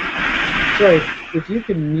moderator. Sorry, if you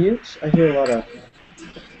can mute, I hear a lot of.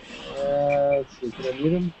 Let's see, can I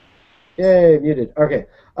mute him? Yay, muted. Okay.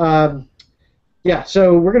 Yeah,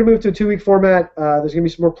 so we're going to move to a 2-week format. There's going to be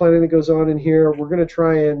some more planning that goes on in here. We're going to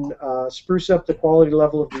try and spruce up the quality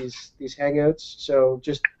level of these Hangouts. So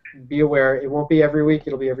just be aware, it won't be every week.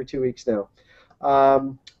 It'll be every 2 weeks now.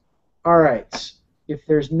 All right. If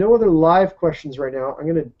there's no other live questions right now, I'm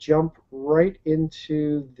going to jump right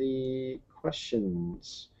into the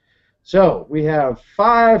questions. So we have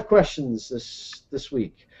 5 questions this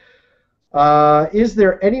week. Is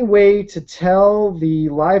there any way to tell the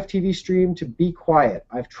live TV stream to be quiet?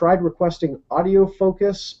 I've tried requesting audio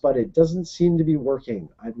focus, but it doesn't seem to be working.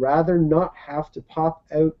 I'd rather not have to pop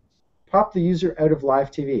the user out of live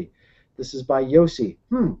TV. This is by Yossi.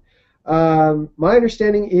 My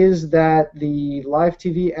understanding is that the live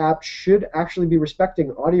TV app should actually be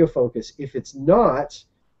respecting audio focus. If it's not,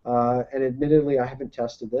 and admittedly I haven't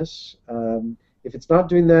tested this, if it's not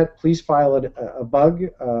doing that, please file a bug.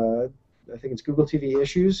 I think it's Google TV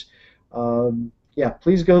issues. Yeah,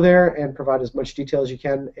 please go there and provide as much detail as you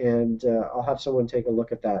can, and I'll have someone take a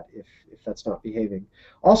look at that if that's not behaving.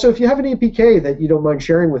 Also, if you have an APK that you don't mind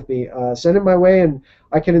sharing with me, send it my way, and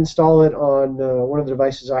I can install it on one of the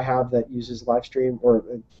devices I have that uses live stream or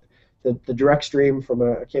the direct stream from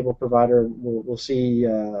a cable provider. We'll see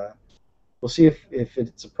if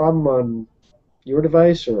it's a problem on your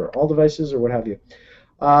device or all devices or what have you.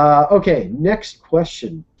 Okay, next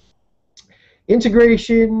question.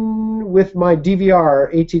 Integration with my DVR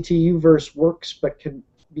ATT Uverse works but can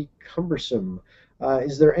be cumbersome.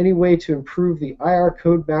 Is there any way to improve the IR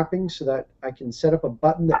code mapping so that I can set up a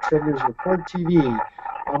button that triggers record TV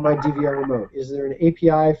on my DVR remote? Is there an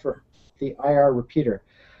API for the IR repeater?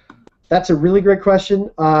 That's a really great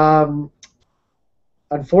question.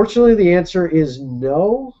 Unfortunately, the answer is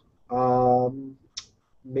no,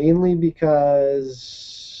 mainly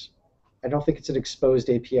because I don't think it's an exposed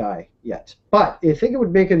API yet. But I think it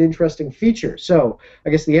would make an interesting feature. So I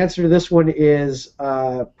guess the answer to this one is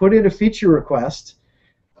put in a feature request,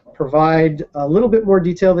 provide a little bit more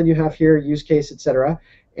detail than you have here, use case, etc.,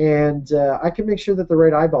 and I can make sure that the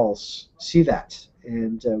right eyeballs see that,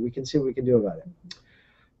 and we can see what we can do about it.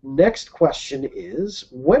 Next question is,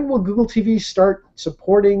 when will Google TV start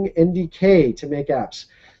supporting NDK to make apps?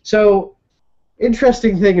 So,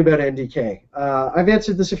 interesting thing about NDK. I've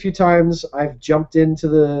answered this a few times. I've jumped into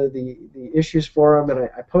the issues forum, and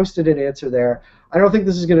I posted an answer there. I don't think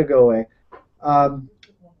this is going to go away.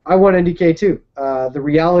 I want NDK too. The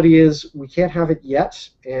reality is we can't have it yet,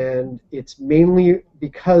 and it's mainly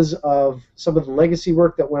because of some of the legacy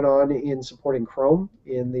work that went on in supporting Chrome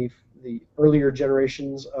in the earlier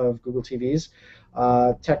generations of Google TVs.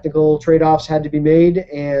 Technical trade-offs had to be made,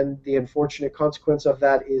 and the unfortunate consequence of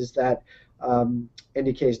that is that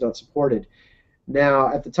NDK is not supported.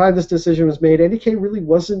 Now, at the time this decision was made, NDK really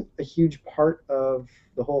wasn't a huge part of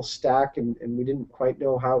the whole stack, and we didn't quite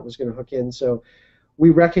know how it was going to hook in. So we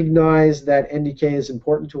recognize that NDK is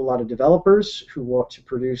important to a lot of developers who want to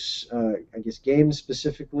produce, I guess, games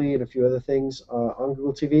specifically and a few other things on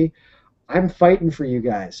Google TV. I'm fighting for you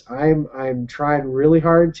guys. I'm trying really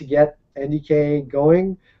hard to get NDK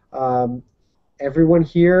going. Everyone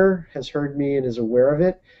here has heard me and is aware of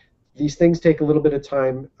it. These things take a little bit of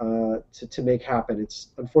time to make happen. It's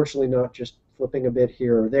unfortunately not just flipping a bit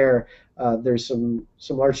here or there. There's some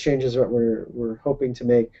large changes that we're hoping to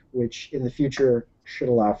make, which in the future should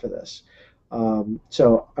allow for this.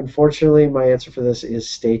 So unfortunately, my answer for this is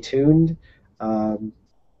stay tuned.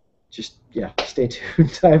 Yeah, stay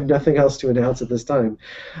tuned. I have nothing else to announce at this time.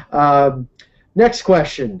 Next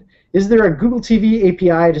question. Is there a Google TV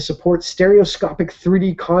API to support stereoscopic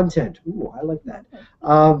 3D content? Ooh, I like that.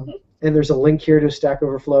 And there's a link here to Stack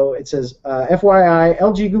Overflow. It says, FYI,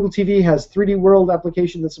 LG Google TV has 3D World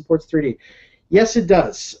application that supports 3D. Yes, it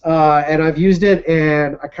does. And I've used it,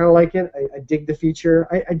 and I kind of like it. I dig the feature.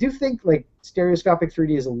 I do think like stereoscopic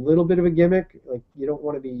 3D is a little bit of a gimmick. Like you don't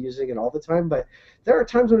want to be using it all the time, but there are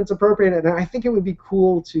times when it's appropriate, and I think it would be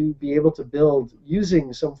cool to be able to build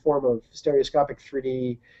using some form of stereoscopic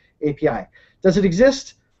 3D API. Does it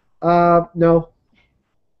exist? No.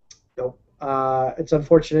 It's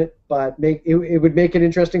unfortunate, but it would make an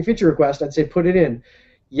interesting feature request. I'd say put it in.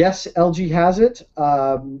 Yes, LG has it.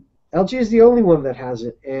 LG is the only one that has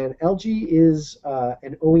it, and LG is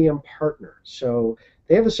an OEM partner, so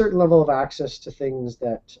they have a certain level of access to things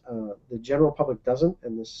that the general public doesn't,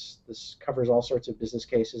 and this covers all sorts of business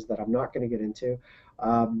cases that I'm not going to get into.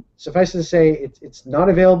 Suffice it to say, it's not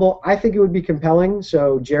available. I think it would be compelling,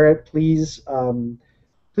 so Jarrett, please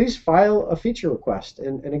file a feature request,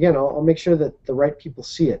 and again, I'll make sure that the right people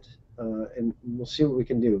see it, and we'll see what we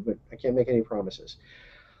can do, but I can't make any promises.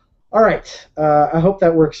 All right, I hope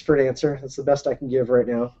that works for an answer. That's the best I can give right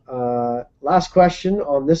now. Last question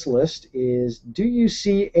on this list is, do you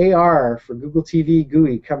see AR for Google TV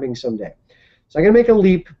GUI coming someday? So I'm going to make a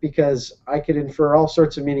leap because I could infer all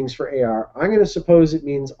sorts of meanings for AR. I'm going to suppose it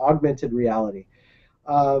means augmented reality.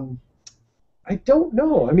 I don't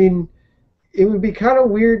know. I mean, it would be kind of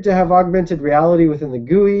weird to have augmented reality within the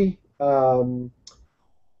GUI.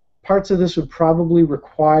 Parts of this would probably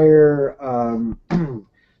require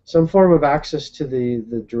some form of access to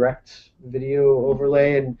the direct video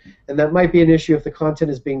overlay, and that might be an issue if the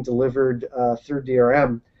content is being delivered through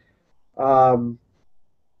DRM.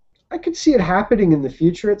 I could see it happening in the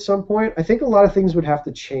future at some point. I think a lot of things would have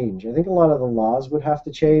to change. I think a lot of the laws would have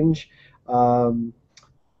to change, and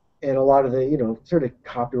a lot of the sort of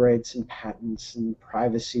copyrights and patents and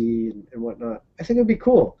privacy and whatnot. I think it would be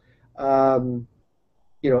cool.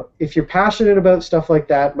 If you're passionate about stuff like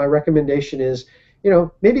that, my recommendation is,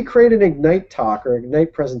 maybe create an Ignite talk or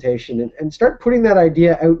Ignite presentation and start putting that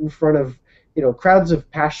idea out in front of, crowds of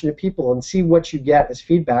passionate people and see what you get as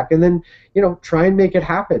feedback, and then, try and make it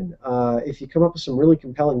happen. If you come up with some really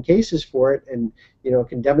compelling cases for it and,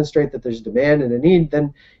 can demonstrate that there's demand and a need,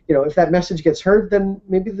 then, if that message gets heard, then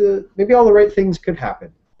maybe all the right things could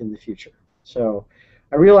happen in the future. So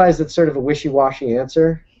I realize that's sort of a wishy-washy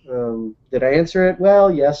answer. Did I answer it?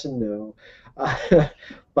 Well, yes and no.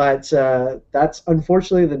 But that's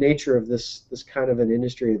unfortunately the nature of this kind of an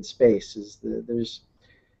industry and space.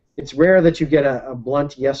 It's rare that you get a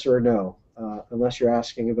blunt yes or no, unless you're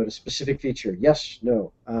asking about a specific feature. Yes,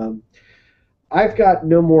 no. I've got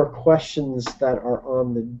no more questions that are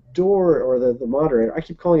on the door or the moderator. I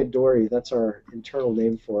keep calling it Dory. That's our internal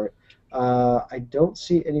name for it. I don't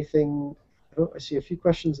see anything. Oh, I see a few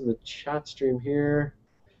questions in the chat stream here.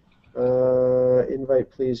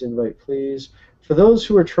 Invite please, invite please. For those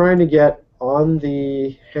who are trying to get on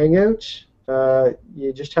the Hangout,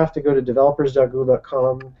 you just have to go to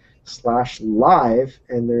developers.google.com/live,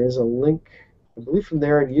 and there is a link, I believe, from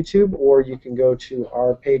there on YouTube, or you can go to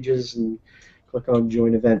our pages and click on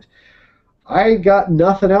Join Event. I got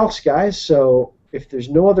nothing else, guys, so if there's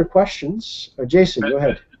no other questions, Jason, go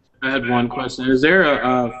ahead. I had one question. Is there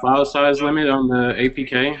a file size limit on the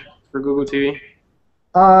APK for Google TV?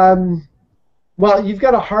 Well, you've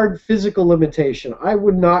got a hard physical limitation. I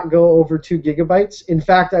would not go over 2 gigabytes. In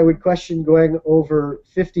fact, I would question going over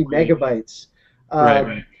 50 megabytes.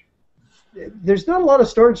 Right. There's not a lot of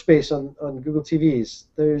storage space on Google TVs.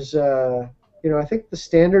 There's, I think the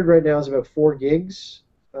standard right now is about 4 gigs.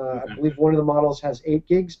 I believe one of the models has 8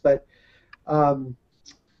 gigs, but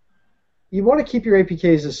you want to keep your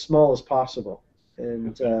APKs as small as possible.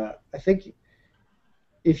 And I think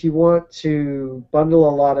if you want to bundle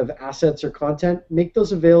a lot of assets or content, make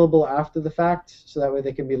those available after the fact, so that way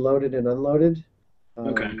they can be loaded and unloaded.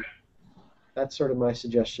 That's sort of my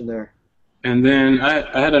suggestion there. And then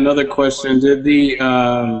I had another question. Did the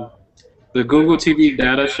Google TV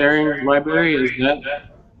data sharing library, is that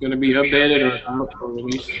going to be updated or out or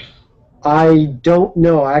released? I don't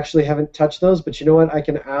know. I actually haven't touched those, but you know what? I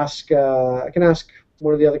can ask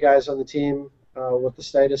one of the other guys on the team what the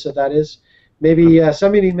status of that is. Maybe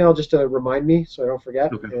send me an email just to remind me so I don't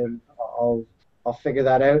forget, and I'll figure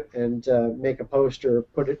that out and make a post or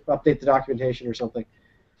update the documentation or something.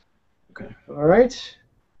 Okay. All right.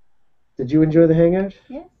 Did you enjoy the Hangout?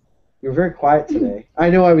 Yeah. You were very quiet today.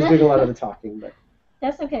 I know I was doing a lot of the talking, but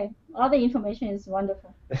that's okay. All the information is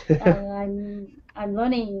wonderful. I'm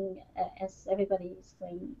learning as everybody is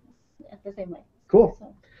going at the same way. Cool.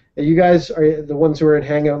 So. You guys are the ones who are in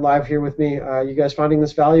Hangout Live here with me. You guys finding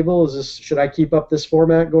this valuable? Should I keep up this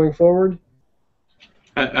format going forward?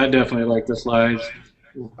 I definitely like the slides.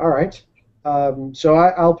 All right. So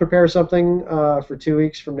I'll prepare something for 2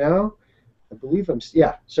 weeks from now. I believe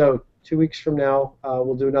so 2 weeks from now,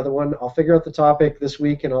 we'll do another one. I'll figure out the topic this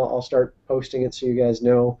week, and I'll start posting it so you guys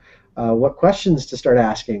know what questions to start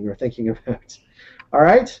asking or thinking about. All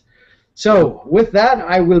right. So with that,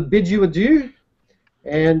 I will bid you adieu.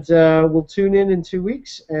 And we'll tune in 2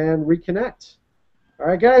 weeks and reconnect. All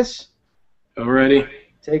right, guys? Alrighty.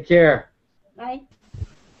 Take care. Bye.